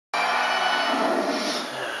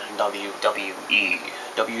WWE,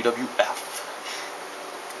 WWF,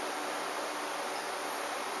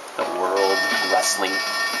 the World Wrestling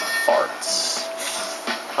Farts.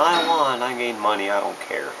 I won, I gained money, I don't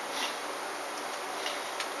care.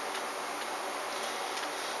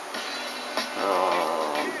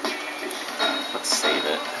 Let's save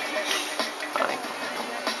it.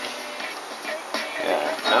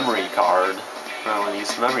 Yeah, memory card. I want to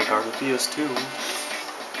use the memory card with PS2.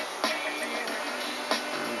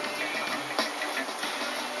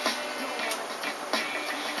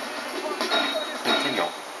 Continue.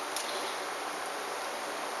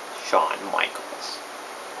 Shawn Michaels.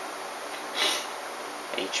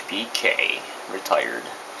 HBK. Retired.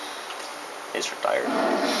 Is retired.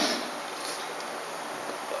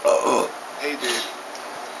 Hey dude,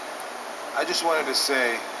 I just wanted to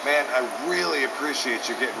say, man, I really appreciate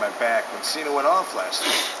you getting my back when Cena went off last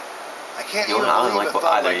week. I can't even believe a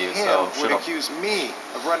thought like him would accuse me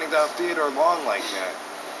of running down Theodore Long like that.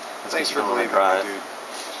 Thanks for believing me, dude.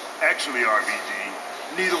 Actually,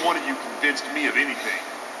 RVD, neither one of you convinced me of anything.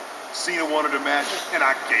 Cena wanted a match, and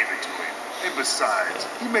I gave it to him. And besides,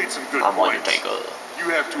 he made some good points. Undertaker. You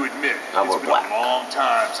have to admit, it's been a long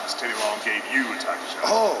time since Teddy Long gave you a title shot.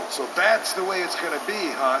 Oh, so that's the way it's gonna be,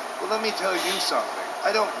 huh? Well, let me tell you something. I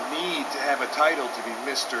don't need to have a title to be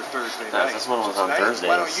Mr. Thursday Night. This one was on Thursdays.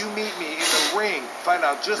 Why don't you meet me in the ring, find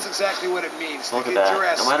out just exactly what it means to get your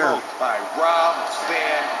ass smoked by Rob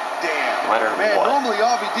Van Dam. Man, normally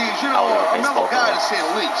RVD's, you know, a mellow guy to say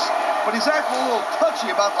the least. But he's acting a little touchy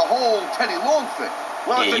about the whole Teddy Long thing.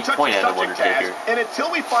 Well, yeah, it's a touchy subject, Taz, and until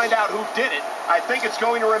we find out who did it, I think it's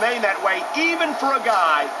going to remain that way, even for a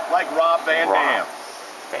guy like Rob Van Dam.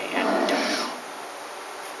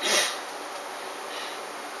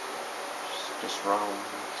 Just wrong.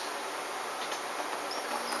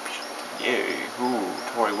 Yay. Ooh,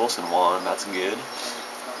 Torrie Wilson won. That's good.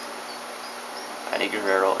 Eddie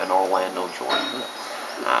Guerrero and Orlando Jordan.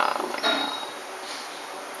 Oh my god.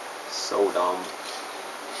 So dumb.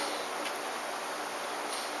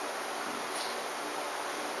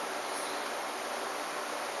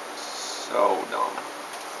 So dumb.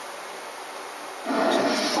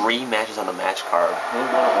 There's 3 matches on the match card. Who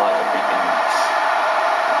would want to watch a freaking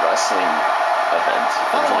wrestling event if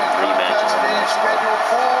there's only 3 matches on the match card?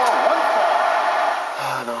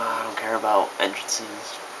 No, I don't care about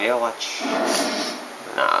entrances. Yeah, watch.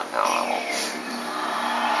 Nah, no, I won't.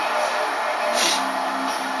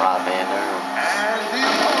 Rob Van Dam. And the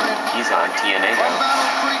opponent, he's on TNA now. From Battle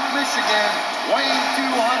Creek, Michigan, weighing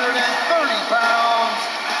 230 pounds,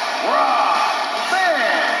 Rob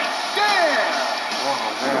Van Dam.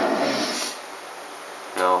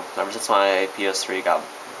 No, ever since my PS3 got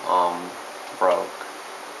broke,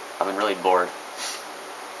 I've been really bored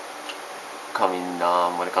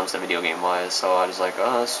when it comes to video game wise, so I was like,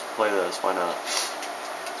 oh, let's play this, why not?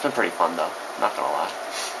 It's been pretty fun though, not gonna lie.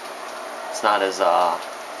 It's not as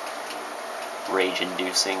rage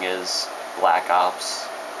inducing as Black Ops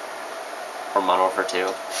or Modern Warfare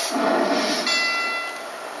 2.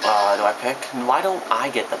 Do I pick? Why don't I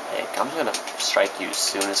get the pick? I'm just gonna strike you as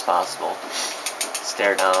soon as possible.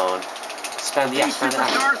 Stare down. Spend the These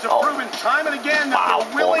superstars have proven time and again that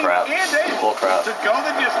they're willing and able to go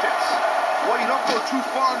the distance. Well, you don't go too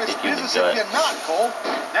far in this business if you're not, Cole.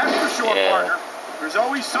 That's for sure, partner. There's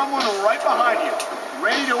always someone right behind you,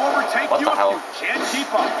 ready to overtake you if you can't keep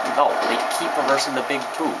up. No, they keep reversing the big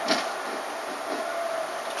boot.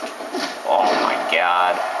 Oh my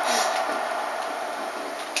god.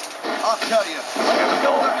 I'll tell you. There we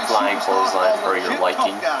go. Flying clothesline for your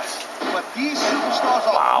liking. But these superstars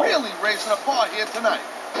are really raising a bar here tonight.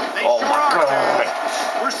 They sure are.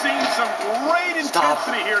 We're seeing some great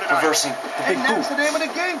intensity here tonight. Reversing the big boot. And that's the name of the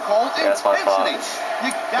game, Cole. Intensity. You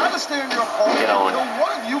gotta stay on your opponent. No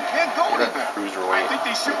one of you can't go anywhere. I think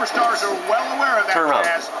these superstars are well aware of that,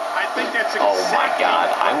 Taz. I think that's exactly. Oh my god.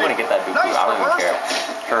 I'm gonna get that big boot. I don't even care.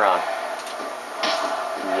 Turn on.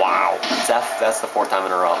 Wow. That's the 4th time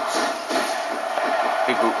in a row.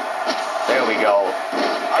 Big boot. There we go.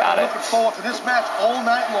 Got it. I'm looking forward to this match all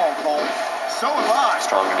night long, Cole. So am I.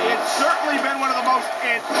 Stronger than It's certainly been one of the most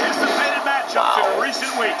anticipated matchups in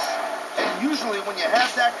recent weeks. And usually when you have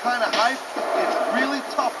that kind of hype, it's really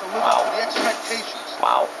tough to live up to the expectations.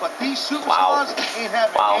 But these superstars ain't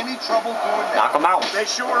having any trouble doing that. Knock them out. They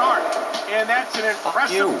sure aren't. And that's an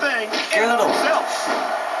impressive thing in and of itself.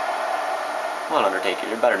 Come on, Undertaker,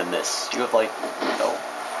 you're better than this. You have like the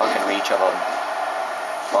fucking reach of a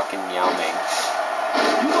fucking Yao Ming.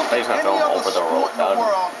 He's gonna throw him over the rope. That would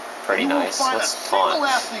be pretty nice. Let's taunt. Oh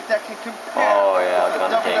yeah, look at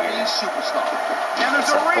Undertaker. And there's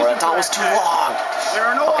a reason that was too long. There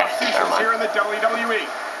are no off-seasons here in the WWE.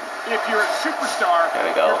 If you're a superstar,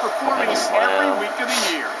 you're performing every week of the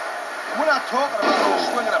year. We're not talking about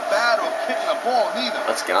swinging a bat or kicking a ball, neither.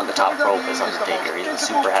 Let's get on the top rope as Undertaker. He's a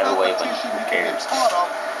super heavyweight, but who cares?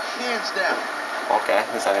 Hands down. Okay,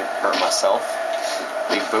 because I didn't hurt myself.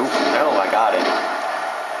 Big boot. No, I got it.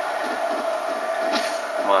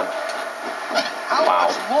 Come on. How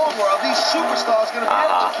much longer are these superstars going to be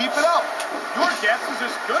able to keep it up? Your guess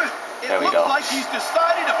is as good as... There we go. Like he's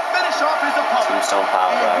decided to finish off his opponent. Tombstone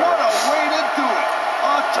pile driver. What a way to do it.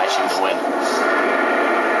 Nice shoot to win.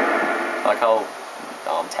 I like how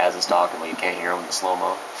Taz is talking, but you can't hear him in the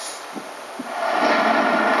slow-mo.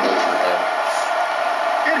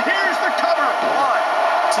 And here's the cover.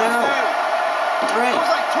 1, 2, 3. It was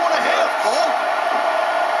like 2.5, Cole.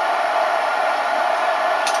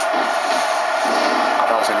 I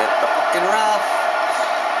thought I was going to hit the fucking ref.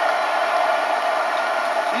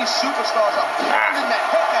 These superstars are pounding the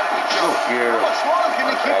heck out of each other. How much longer can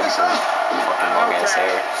they keep this up? Fucking long ass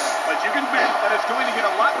hair. But you can bet that it's going to get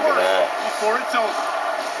a lot worse before it's over.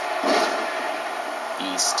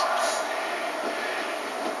 Beast.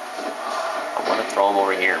 I want to throw him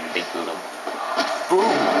over here and big boot him. Boom!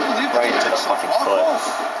 Right to the fucking foot.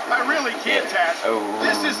 I really can't, Taz.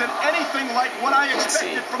 This isn't anything like what I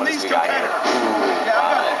expected from these competitors. Yeah,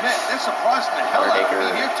 I gotta admit, they're surprising the hell out of me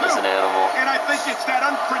here too. Is an animal. And I think it's that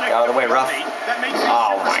unpredictability that makes these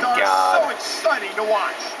superstars so exciting to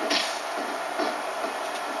watch.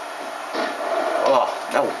 Oh,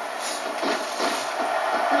 no. I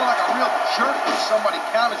feel like a real jerk when somebody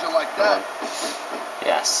counters you like that.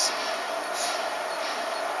 Yes.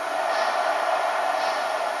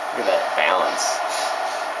 Look at that balance.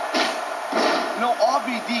 You know,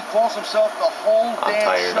 RVD calls himself the whole damn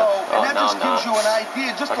show, and that just gives you an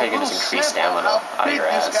idea, just a little sample of how big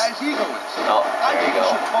this guy's ego is. I think he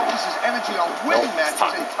should focus his energy on winning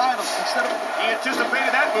matches and titles instead of... He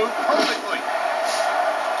anticipated that move perfectly.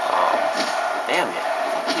 Oh, damn it.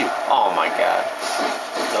 Fuck you. Oh my god.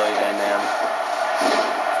 Really, Van Damme?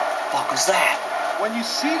 Fuck was that? When you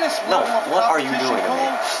see this level of what are you doing to me?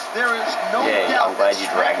 There is no doubt I'm glad you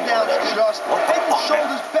dragged me over there. What the fuck?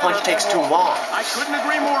 Punch takes too long. I couldn't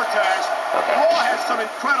agree more, Taz. Okay. Raw has some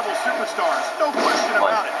incredible superstars. No question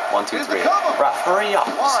about it. 1, 2, 3. Bruh, hurry up.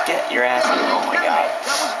 Just get your ass in. Oh my god.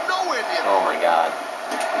 That was nowhere near. Oh my god.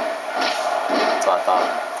 That's what I thought.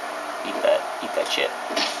 Eat that shit.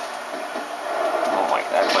 Oh my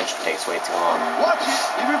god, that punch takes way too long. Watch it.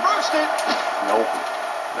 He reversed it. Nope.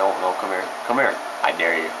 No, come here. Come here. I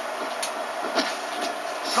dare you.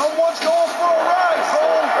 Someone's going for a ride,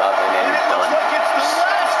 Cole. And it looks like it's the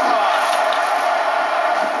last ride.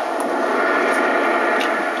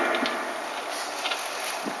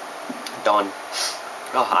 Done.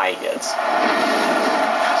 How high he gets.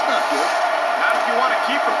 That's not good. Not if you want to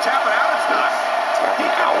keep from tapping out, it's not. Tapping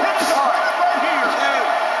out? Right here. 2,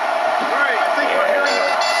 3. I think we're hearing it.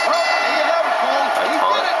 Well, there you have it, Cole. He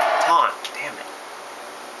did it. Taunt. Damn it.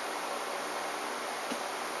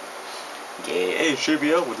 Yeah, hey, should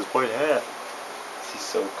be up with his white hat. He's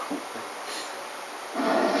so cool.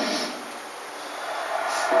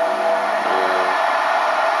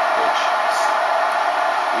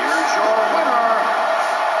 Here's your winner,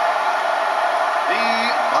 the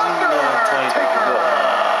Undertaker.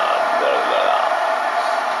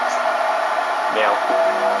 Meow.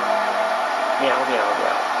 Meow, meow,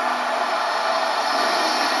 meow.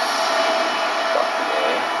 Fuck me.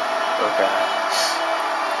 Okay.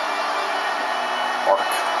 Bark.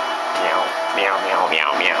 Meow, meow, meow,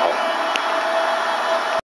 meow, meow.